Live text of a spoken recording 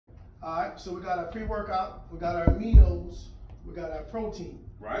All right, so we got our pre-workout, we got our aminos, we got our protein.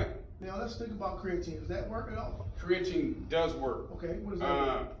 Right. Now let's think about creatine. Does that work at all? Creatine does work. Okay, what does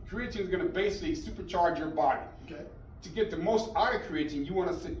that Creatine is going to basically supercharge your body. Okay. To get the most out of creatine, you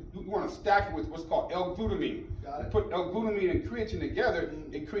want to stack it with what's called L-glutamine. Got it. Put L-glutamine and creatine together,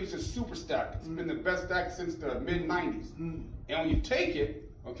 it creates a super stack. It's been the best stack since the mid-90s. And when you take it,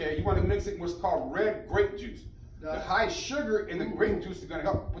 okay, you want to mix it with what's called red grape juice. The high sugar in the grape juice is going to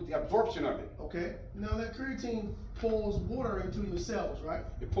help with the absorption of it. Okay. Now that creatine pulls water into your cells, right?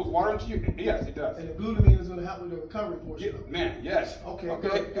 It pulls water into you. Yes, it does. And the glutamine is going to help with the recovery portion of it. Man, yes. Okay,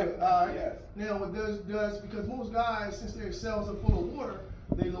 Okay. good. All right. Yes. Now what does because most guys, since their cells are full of water,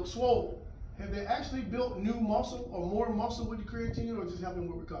 they look swollen. Have they actually built new muscle or more muscle with the creatine, or just helping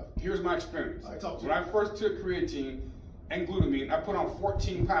with recovery? Here's my experience. All right, talk to when me. I first took creatine and glutamine, I put on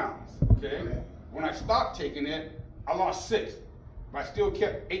 14 pounds. Okay. When I stopped taking it, I lost 6, but I still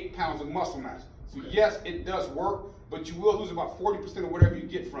kept 8 pounds of muscle mass. So yes, it does work, but you will lose about 40% of whatever you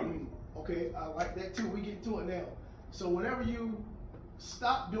get from it. Okay, I like that too. We get to it now. So whenever you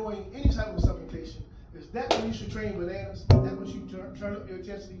stop doing any type of supplementation, is that when you should train bananas? Is that when you turn up your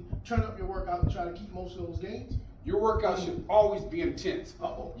intensity, turn up your workout, and try to keep most of those gains? Your workout should always be intense.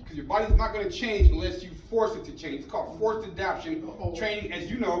 Uh-oh. Because your body's not going to change unless you force it to change. It's called forced adaptation. Training, as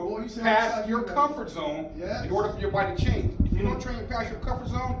you know, past your comfort zone in order for your body to change. If you don't train past your comfort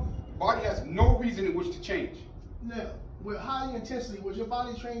zone, your body has no reason in which to change. Now, with high intensity, would your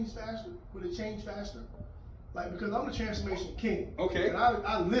body change faster? Would it change faster? Like, because I'm the transformation king. Okay. And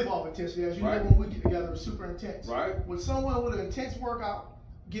I live off intensity. As you know, Right. when we get together, it's super intense. Right. Would someone with an intense workout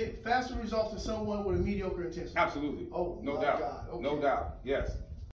get faster results than someone with a mediocre intensity? Absolutely. Oh, no my doubt. God. Okay. No doubt. Yes.